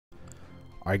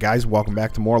Alright guys, welcome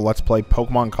back to more Let's Play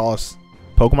Pokemon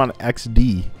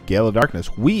XD, Gale of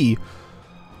Darkness. We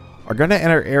are going to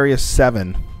enter Area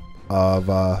 7 of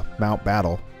Mount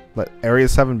Battle. Let Area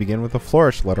 7 begin with a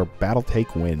flourish. Let our battle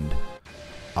take wind.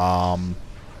 We're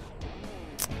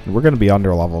going to be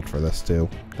under-leveled for this too.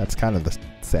 That's kind of the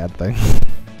sad thing.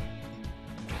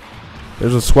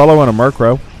 There's a Swellow and a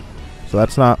Murkrow, so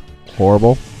that's not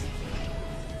horrible.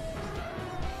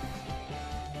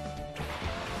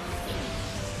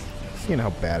 Seeing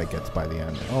how bad it gets by the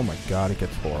end. Oh my god, it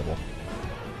gets horrible.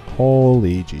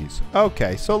 Holy jeez.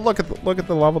 Okay, so look at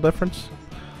the level difference.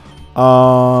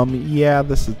 Yeah,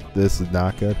 this is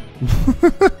not good.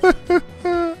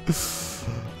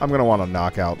 I'm gonna want to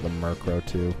knock out the Murkrow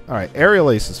too. All right,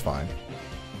 Aerial Ace is fine.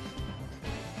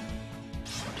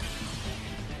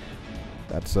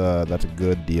 That's a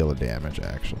good deal of damage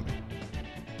actually.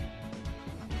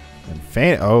 And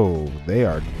oh, they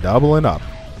are doubling up.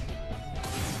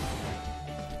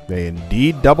 They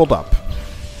indeed doubled up.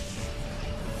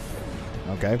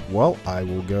 Okay, well, I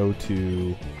will go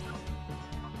to...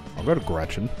 I'll go to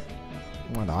Gretchen.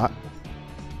 Why not?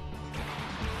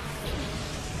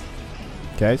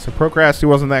 Okay, so Procrasty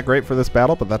wasn't that great for this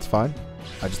battle, but that's fine.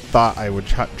 I just thought I would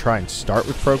try and start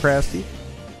with Procrasty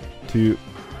to...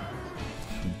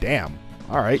 Damn.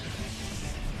 Alright.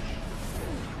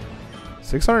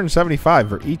 675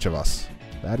 for each of us.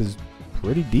 That is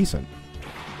pretty decent.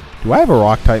 Do I have a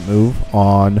Rock-type move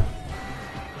on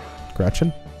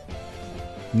Gretchen?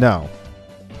 No.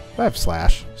 I have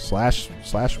Slash. Slash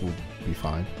will be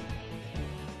fine.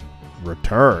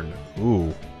 Return.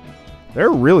 Ooh. They're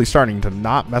really starting to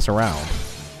not mess around.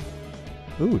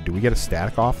 Ooh, do we get a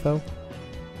static off, though?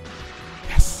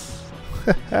 Yes.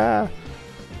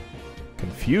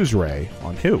 Confuse Ray.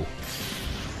 On who?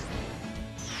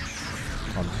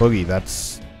 On Boogie.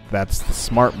 That's the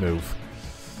smart move.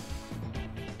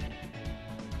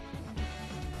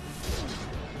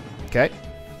 Okay.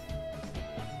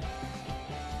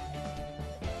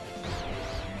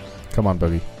 Come on,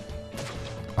 Boogie.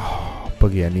 Oh,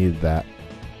 Boogie, I needed that.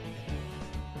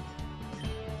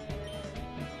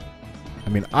 I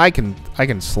mean, I can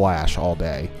slash all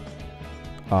day.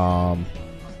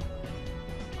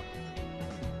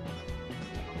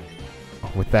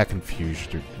 With that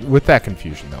confusion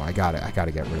though, I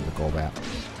gotta get rid of the Golbat.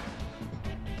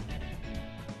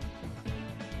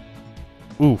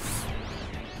 Oof.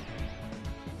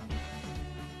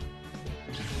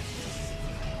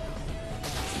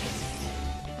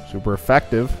 Super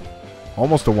effective.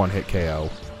 Almost a one-hit KO.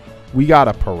 We got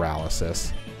a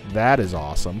Paralysis. That is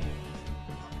awesome.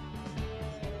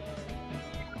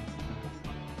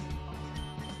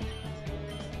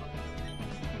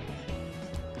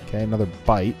 Okay, another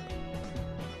bite.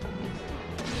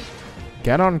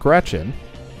 Get on Gretchen.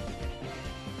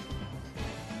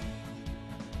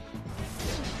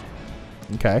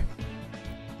 Okay.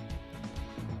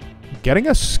 Getting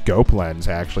a scope lens,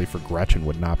 actually, for Gretchen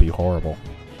would not be horrible.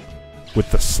 With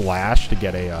the slash to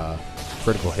get a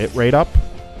critical hit rate up,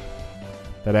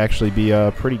 that'd actually be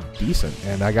pretty decent.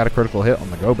 And I got a critical hit on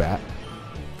the Golbat.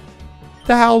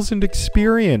 1,000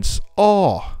 experience.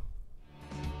 Oh.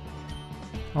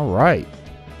 All right.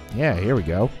 Yeah, here we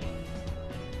go.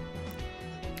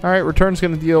 All right, Return's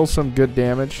going to deal some good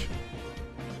damage.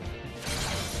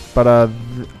 But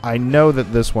I know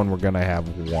that this one we're going to have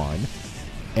one.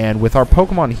 And with our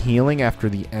Pokemon healing after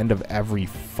the end of every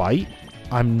fight,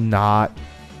 I'm not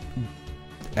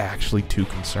actually too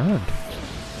concerned.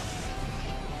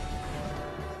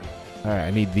 Alright,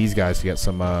 I need these guys to get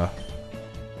some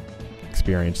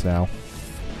experience now.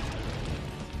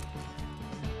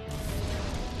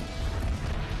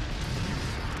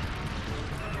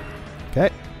 Okay.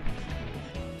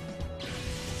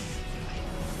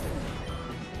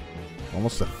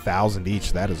 Almost 1,000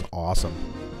 each. That is awesome.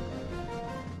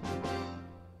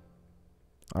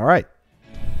 Alright.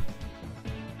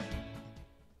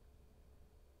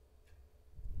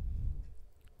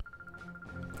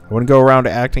 I wouldn't go around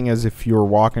acting as if you were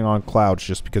walking on clouds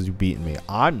just because you've beaten me.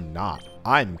 I'm not.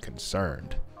 I'm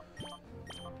concerned.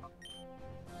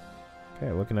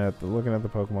 Okay, looking at the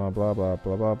Pokemon, blah blah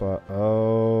blah blah blah.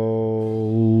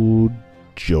 Oh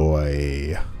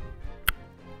joy.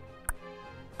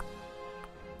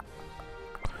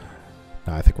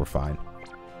 No, I think we're fine.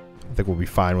 I think we'll be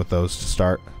fine with those to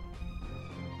start.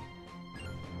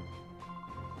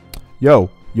 Yo,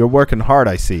 you're working hard,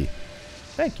 I see.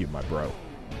 Thank you, my bro.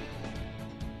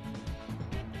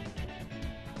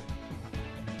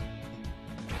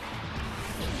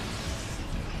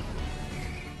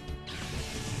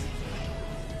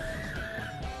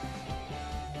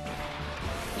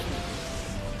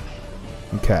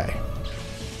 Okay.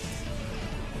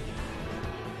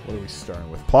 What are we starting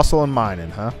with? Plusle and Mining,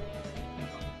 huh?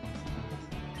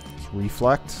 It's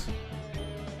Reflect.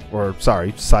 Or,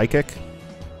 sorry, Psychic.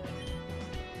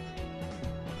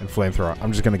 And Flamethrower.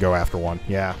 I'm just going to go after one.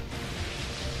 Yeah.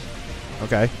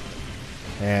 Okay.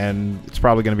 And it's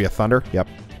probably going to be a Thunder. Yep.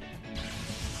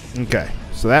 Okay.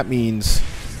 So that means...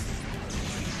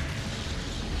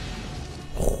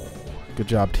 Good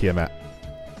job, Tiamat.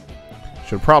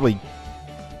 Should have probably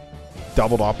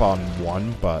doubled up on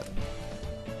one, but...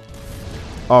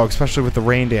 Oh, especially with the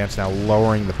Rain Dance now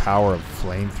lowering the power of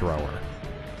Flamethrower.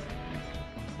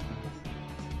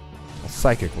 Well,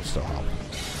 Psychic will still help.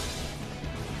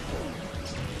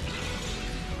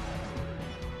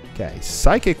 Okay,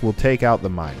 Psychic will take out the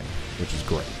Mining, which is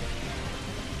great.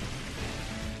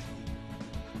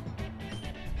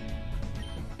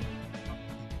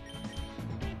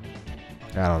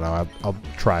 I don't know. I'll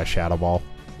try a Shadow Ball.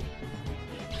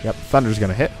 Yep, Thunder's going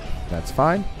to hit. That's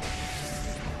fine.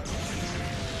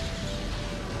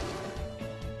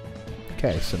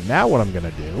 Okay, so now what I'm going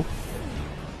to do...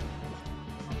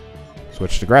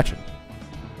 Switch to Gretchen.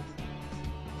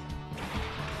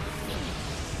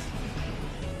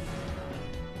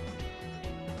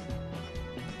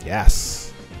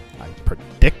 Yes. I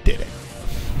predicted it.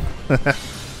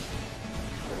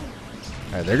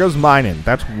 Alright, there goes Mining.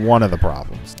 That's one of the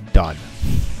problems. Done.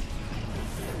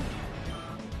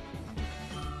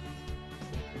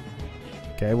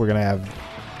 Okay, we're going to have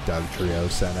Doug Trio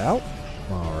sent out.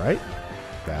 Alright.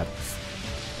 That's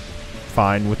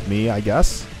fine with me, I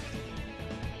guess.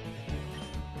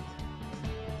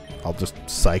 I'll just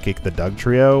Psychic the Doug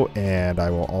Trio, and I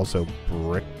will also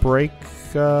Brick Break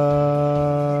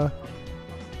the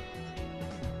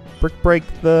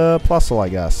Plusle, I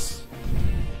guess.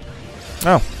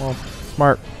 Oh, well,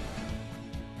 smart.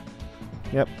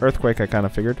 Yep, Earthquake I kind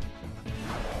of figured.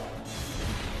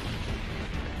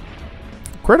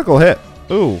 Critical hit.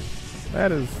 Ooh,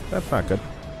 that's not good.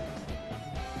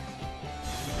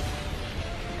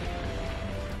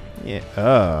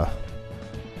 Yeah,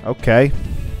 okay.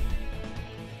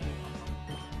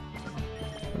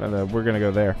 We're gonna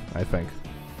go there, I think.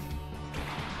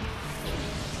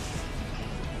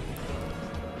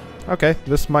 Okay,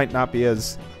 this might not be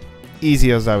as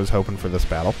easy as I was hoping for this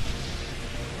battle.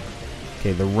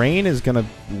 Okay, the rain is gonna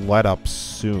let up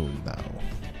soon, though.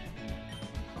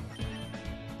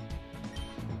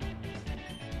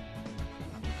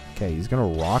 Okay, he's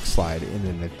gonna Rock Slide in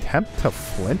an attempt to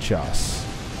flinch us.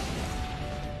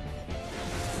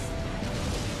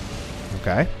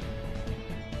 Okay.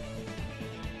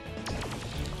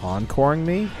 Encoring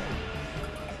me.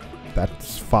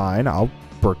 That's fine. I'll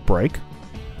Brick Break.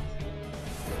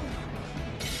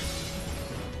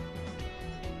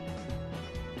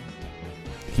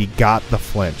 He got the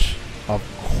flinch. Of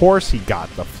course he got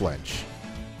the flinch.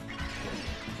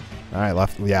 Alright,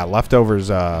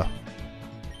 leftovers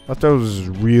is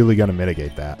really gonna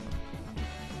mitigate that.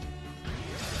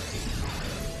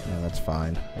 Yeah, that's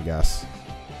fine, I guess.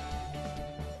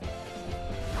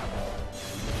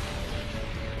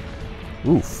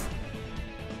 Oof.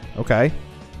 Okay.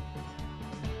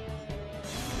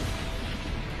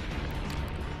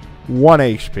 1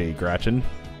 HP, Gretchen.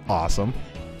 Awesome.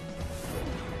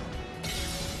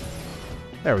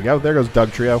 There we go. There goes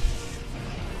Doug Trio.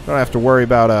 Don't have to worry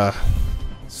about a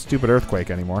stupid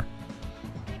Earthquake anymore.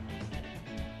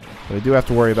 But I do have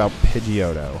to worry about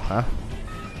Pidgeotto, huh?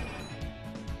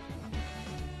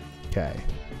 Okay.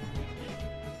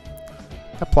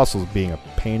 That Plusle's being a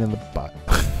pain in the butt.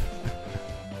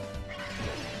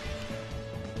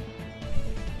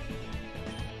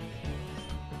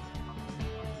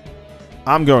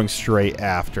 I'm going straight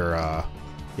after,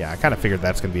 yeah, I kind of figured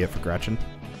that's going to be it for Gretchen.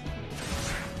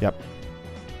 Yep.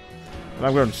 And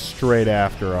I'm going straight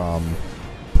after,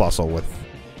 Plusle with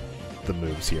the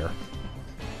moves here.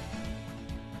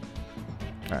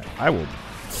 Alright, I will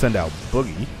send out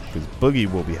Boogie, because Boogie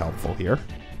will be helpful here.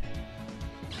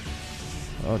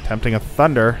 Oh, attempting a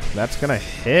Thunder. That's going to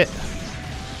hit.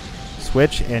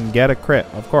 Switch and get a crit,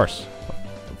 of course.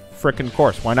 Frickin'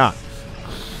 course, why not?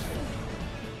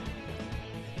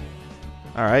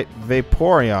 Alright,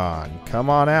 Vaporeon, come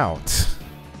on out.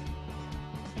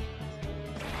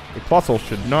 The Plusle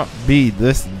should not be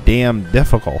this damn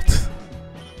difficult.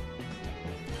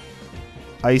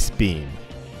 Ice Beam.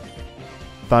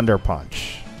 Thunder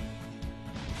Punch.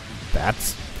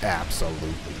 That's absolutely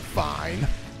fine.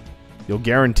 You'll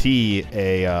guarantee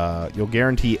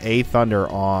a Thunder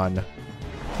on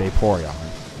Vaporeon.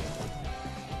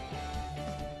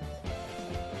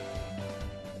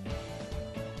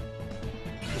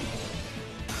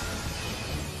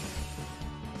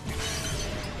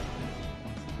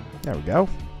 There we go.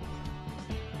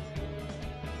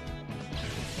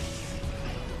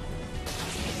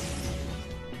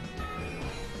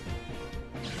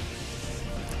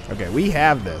 Okay, we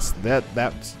have this.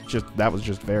 That was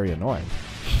just very annoying.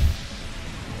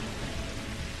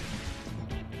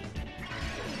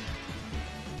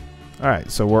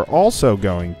 Alright, so we're also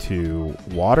going to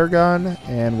water gun,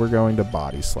 and we're going to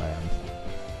body slam.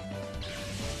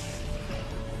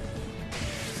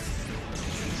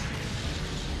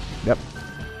 Yep.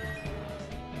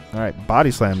 Alright, body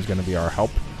slam is going to be our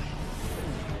help.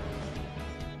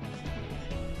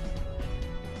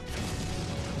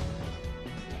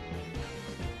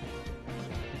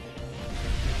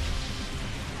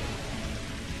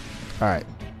 Alright.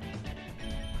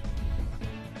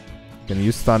 Gonna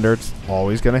use Thunder. It's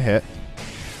always gonna hit.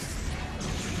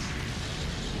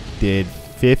 Did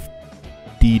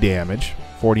 50 damage.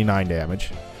 49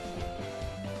 damage.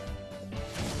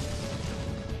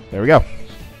 There we go.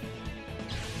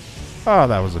 Oh,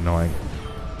 that was annoying.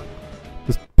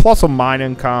 This plus a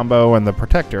mining combo and the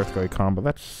Protect Earthquake combo.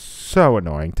 That's so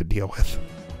annoying to deal with.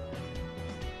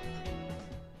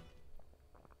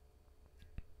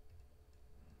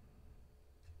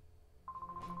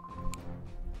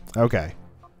 Okay.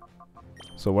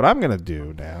 So what I'm going to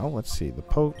do now, let's see. The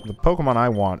Pokemon I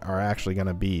want are actually going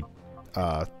to be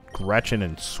Gretchen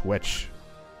and Switch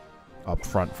up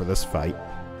front for this fight.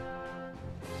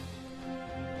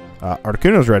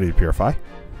 Articuno's ready to Purify.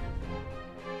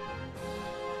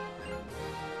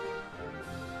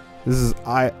 This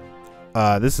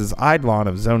is Eidolon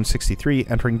of Zone 63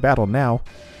 entering battle now.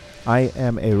 I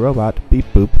am a robot. Beep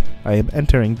boop. I am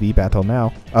entering the battle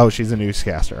now. Oh, she's a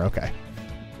newscaster. Okay.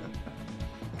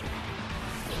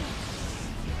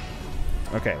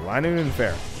 Okay, Linoon and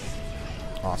Fair.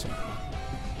 Awesome.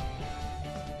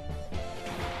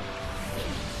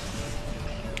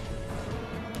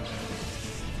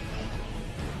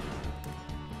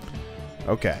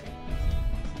 Okay.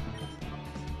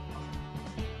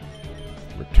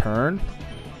 Return.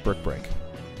 Brick Break.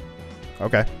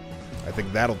 Okay. I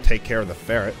think that'll take care of the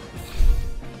ferret.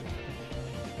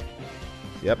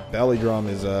 Yep, Belly Drum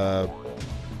is,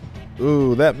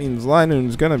 ooh, that means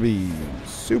Linoon's gonna be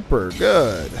super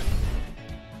good.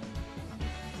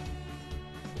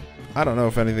 I don't know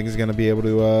if anything's gonna be able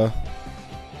to,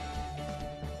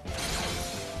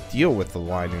 deal with the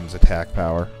Linoon's attack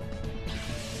power.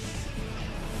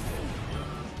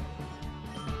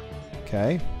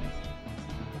 Okay.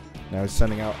 Now he's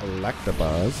sending out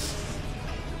Electabuzz.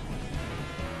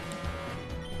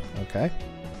 Okay.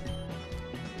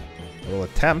 I will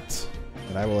attempt,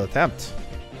 and I will attempt.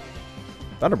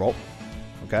 Thunderbolt.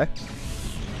 Okay.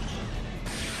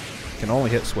 Can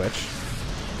only hit Switch.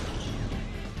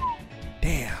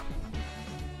 Damn.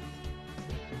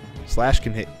 Slash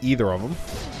can hit either of them.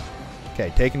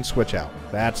 Okay, taking Switch out.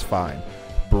 That's fine.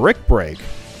 Brick Break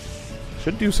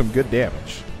should do some good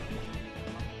damage.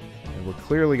 And we're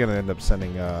clearly going to end up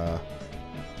sending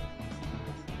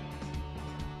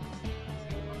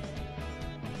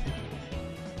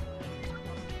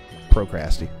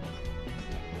Procrasty.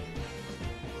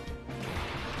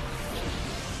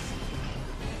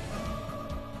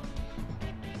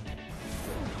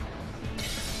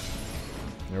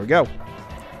 There we go.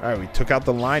 Alright, we took out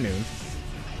the Linoon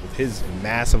with his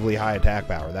massively high attack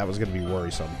power. That was going to be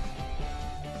worrisome.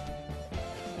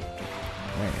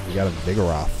 Alright, we got a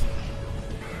Vigoroth.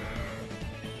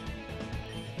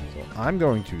 So I'm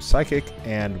going to Psychic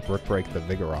and Brick Break the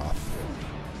Vigoroth.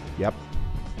 Yep.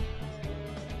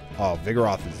 Oh,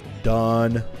 Vigoroth is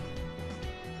done.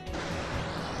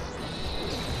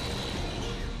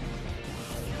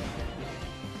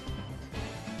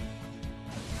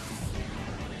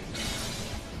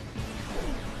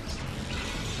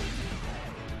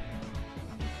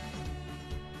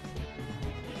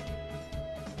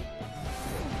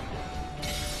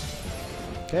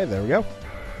 Okay, there we go.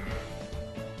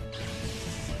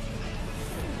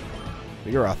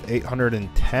 Vigoroth,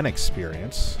 810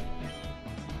 experience.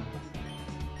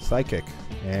 Psychic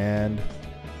and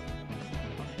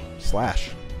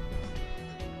Slash.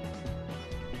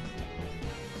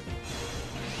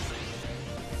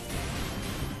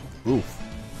 Oof.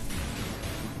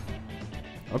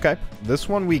 Okay, this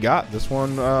one we got. This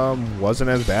one wasn't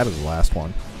as bad as the last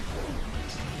one.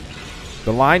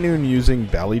 The Linoon using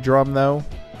Belly Drum, though,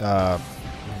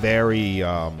 very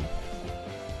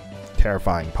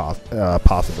terrifying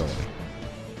possibility.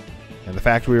 And the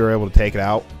fact we were able to take it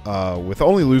out with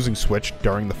only losing Switch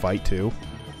during the fight, too,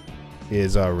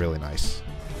 is really nice.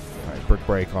 Alright, Brick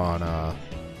Break on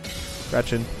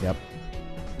Gretchen. Yep.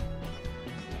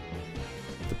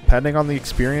 Depending on the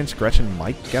experience, Gretchen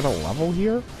might get a level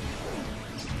here.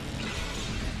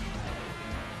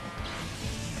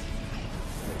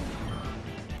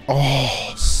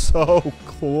 Oh, so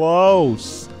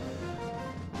close.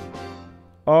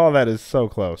 Oh, that is so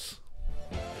close.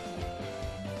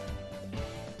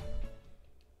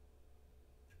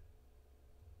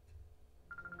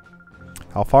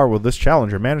 How far will this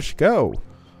challenger manage to go?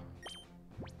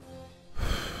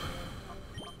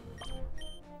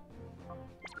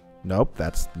 Nope,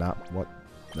 that's not what...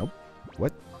 Nope.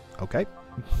 What? Okay.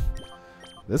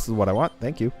 This is what I want.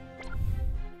 Thank you.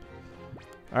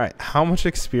 Alright, how much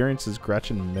experience is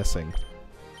Gretchen missing?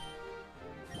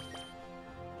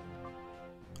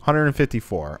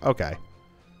 154. Okay.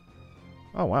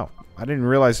 Oh, wow. I didn't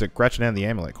realize that Gretchen had the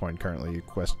amulet coin currently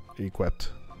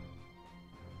equipped.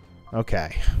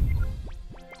 Okay.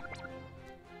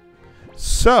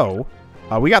 So,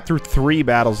 we got through 3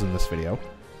 battles in this video,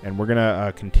 and we're going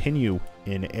to continue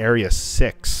in Area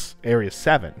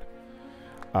 7,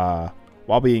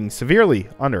 while being severely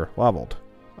under-leveled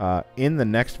in the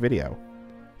next video.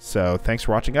 So, thanks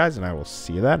for watching, guys, and I will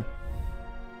see you then.